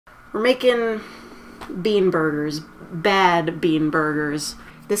We're making bean burgers. Bad bean burgers.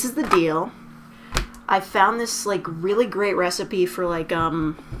 This is the deal. I found this, like, really great recipe for, like,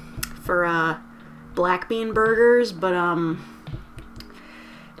 black bean burgers, but,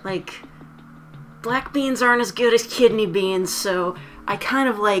 like, black beans aren't as good as kidney beans, so I kind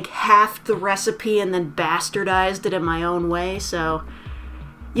of, like, halved the recipe and then bastardized it in my own way, so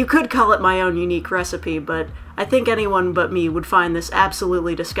you could call it my own unique recipe, but I think anyone but me would find this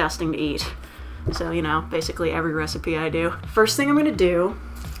absolutely disgusting to eat. So, you know, basically every recipe I do. First thing I'm gonna do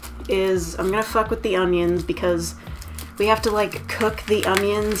is I'm gonna fuck with the onions because we have to, like, cook the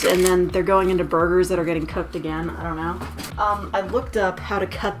onions and then they're going into burgers that are getting cooked again. I don't know. I looked up how to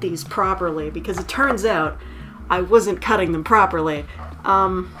cut these properly because it turns out I wasn't cutting them properly.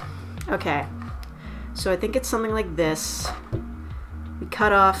 Okay. So I think it's something like this. We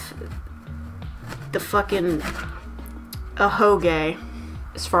cut off the fucking ahoge.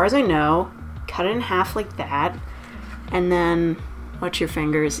 As far as I know, cut it in half like that, and then, watch your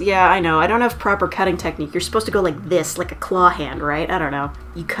fingers. Yeah, I know, I don't have proper cutting technique. You're supposed to go like this, like a claw hand, right? I don't know.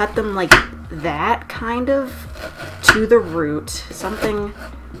 You cut them like that, kind of, to the root. Something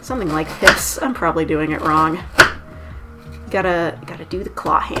like this. I'm probably doing it wrong. You gotta do the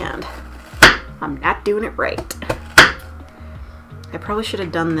claw hand. I'm not doing it right. I probably should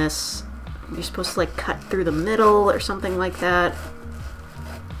have done this. You're supposed to, like, cut through the middle or something like that.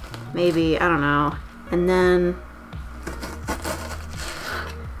 Maybe, I don't know. And then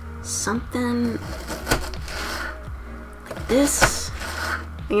something like this.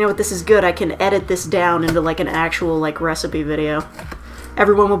 You know what, this is good. I can edit this down into, like, an actual, like, recipe video.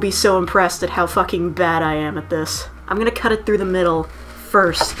 Everyone will be so impressed at how fucking bad I am at this. I'm gonna cut it through the middle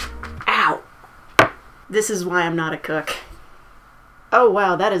first. Ow! This is why I'm not a cook. Oh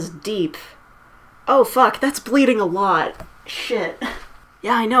wow, that is deep. Oh fuck, that's bleeding a lot. Shit.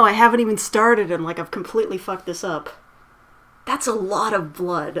 Yeah, I know, I haven't even started and, like, I've completely fucked this up. That's a lot of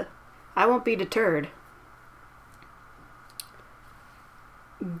blood. I won't be deterred.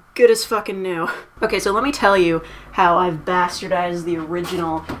 Good as fucking new. Okay, so let me tell you how I've bastardized the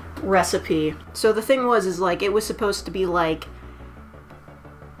original recipe. So the thing was, like, it was supposed to be, like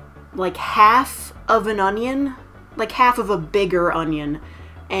half of an onion, like half of a bigger onion,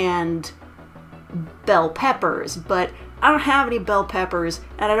 and bell peppers, but I don't have any bell peppers,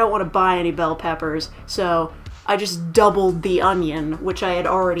 and I don't want to buy any bell peppers, so I just doubled the onion, which I had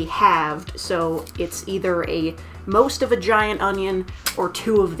already halved, so it's either most of a giant onion or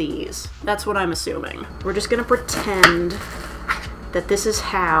 2 of these. That's what I'm assuming. We're just gonna pretend that this is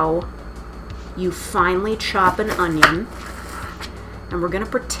how you finely chop an onion, and we're gonna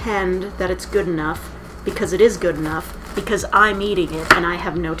pretend that it's good enough, because it is good enough, because I'm eating it and I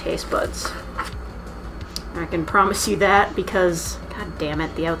have no taste buds. I can promise you that because, god damn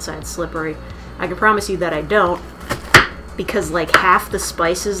it, the outside's slippery. I can promise you that I don't, because, like, half the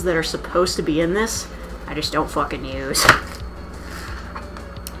spices that are supposed to be in this, I just don't fucking use.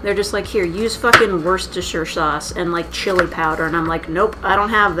 They're just like, here, use fucking Worcestershire sauce and, like, chili powder, and I'm like, nope, I don't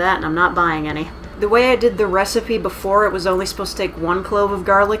have that, and I'm not buying any. The way I did the recipe before, it was only supposed to take 1 clove of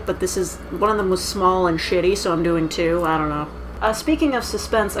garlic, but this is, one of them was small and shitty, so I'm doing 2, I don't know. Speaking of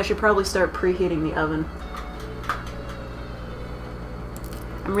suspense, I should probably start preheating the oven.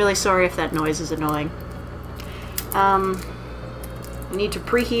 I'm really sorry if that noise is annoying. We need to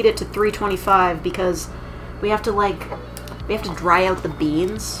preheat it to 325 because we have to, like, dry out the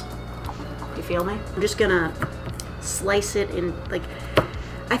beans. You feel me? I'm just gonna slice it in, like,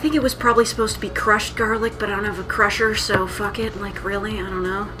 I think it was probably supposed to be crushed garlic, but I don't have a crusher, so fuck it. Like, really? I don't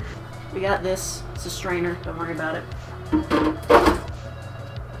know. We got this. It's a strainer. Don't worry about it.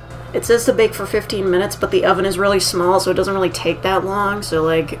 It says to bake for 15 minutes, but the oven is really small, so it doesn't really take that long. So,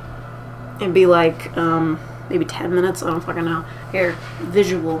 like, it'd be like, maybe 10 minutes. I don't fucking know. Here,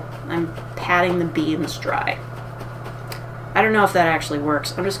 visual. I'm patting the beans dry. I don't know if that actually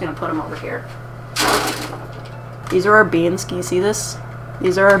works. I'm just gonna put them over here. These are our beans. Can you see this?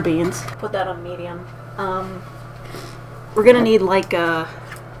 These are our beans. Put that on medium. We're gonna need like a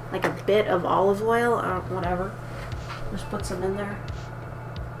bit of olive oil, whatever. Just put some in there.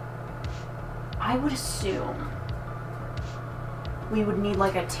 I would assume we would need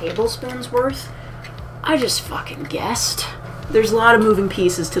like a tablespoon's worth. I just fucking guessed. There's a lot of moving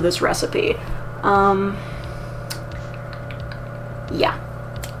pieces to this recipe. Yeah.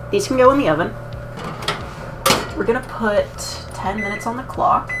 These can go in the oven. We're gonna put 10 minutes on the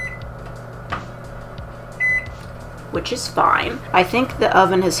clock, which is fine. I think the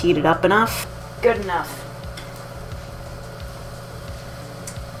oven has heated up enough. Good enough.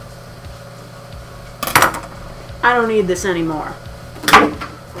 I don't need this anymore.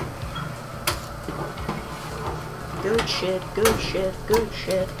 Good shit, good shit, good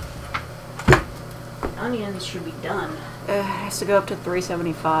shit. Onions should be done. It has to go up to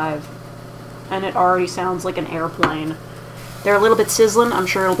 375. And it already sounds like an airplane. They're a little bit sizzling. I'm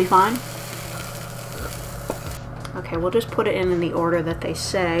sure it'll be fine. Okay, we'll just put it in the order that they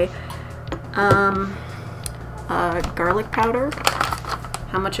say. Garlic powder.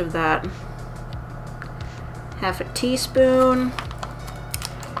 How much of that? Half a teaspoon.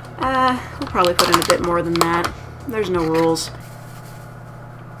 We'll probably put in a bit more than that. There's no rules.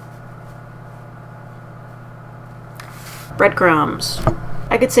 Breadcrumbs.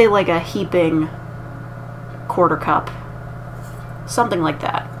 I could say like a heaping quarter cup. Something like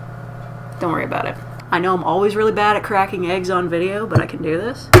that. Don't worry about it. I know I'm always really bad at cracking eggs on video, but I can do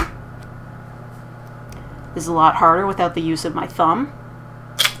this. This is a lot harder without the use of my thumb.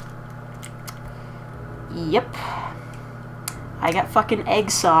 Yep. I got fucking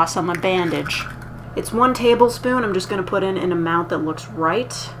egg sauce on my bandage. It's 1 tablespoon. I'm just going to put in an amount that looks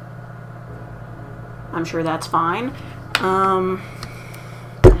right. I'm sure that's fine.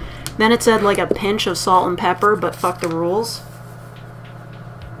 Then it said like a pinch of salt and pepper, but fuck the rules.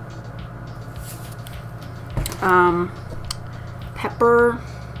 Pepper.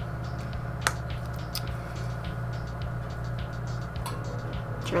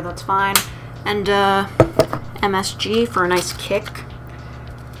 Sure, that's fine. And MSG for a nice kick.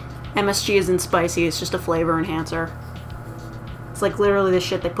 MSG isn't spicy, it's just a flavor enhancer. It's like literally the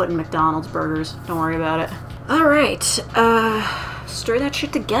shit they put in McDonald's burgers. Don't worry about it. Alright, stir that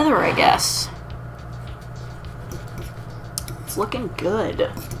shit together, I guess. It's looking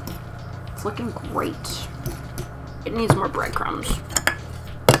good. It's looking great. It needs more breadcrumbs.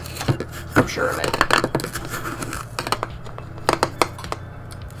 I'm sure of it.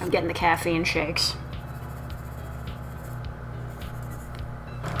 I'm getting the caffeine shakes.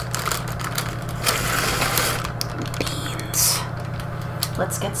 Beans.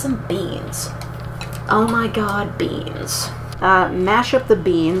 Let's get some beans. Oh my god, beans. Mash up the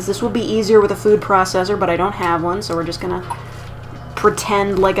beans. This will be easier with a food processor, but I don't have one, so we're just gonna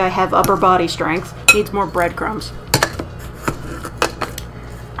pretend like I have upper body strength. Needs more breadcrumbs.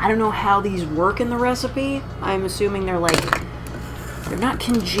 I don't know how these work in the recipe. I'm assuming they're not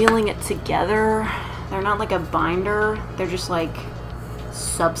congealing it together. They're not like a binder. They're just like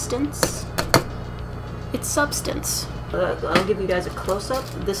substance. It's substance. I'll give you guys a close-up.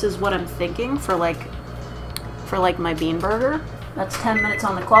 This is what I'm thinking for like my bean burger. That's 10 minutes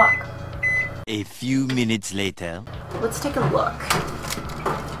on the clock. A few minutes later. Let's take a look.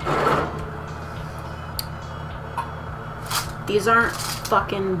 These aren't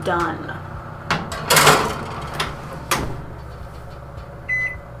fucking done.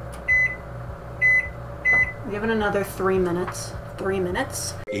 We're giving another 3 minutes. 3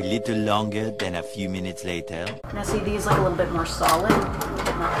 minutes. A little longer than a few minutes later. Now see these like a little bit more solid, a little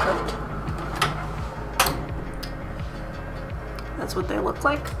bit more cooked. That's what they look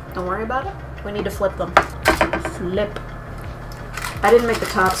like. Don't worry about it. We need to flip them. Flip. I didn't make the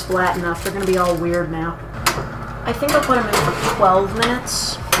tops flat enough. They're gonna be all weird now. I think I'll put them in for 12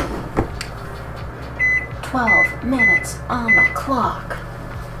 minutes. 12 minutes on the clock.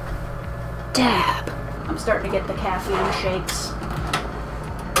 Dab. I'm starting to get the caffeine shakes.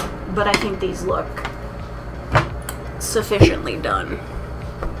 But I think these look sufficiently done.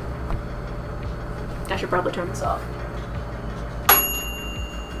 I should probably turn this off.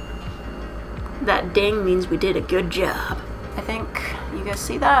 That ding means we did a good job. I think you guys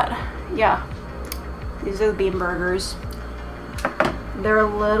see that? Yeah. These are the bean burgers. They're a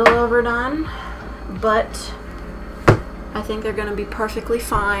little overdone, but I think they're gonna be perfectly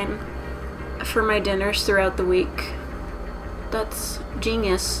fine for my dinners throughout the week. That's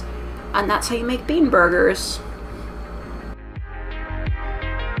genius. And that's how you make bean burgers.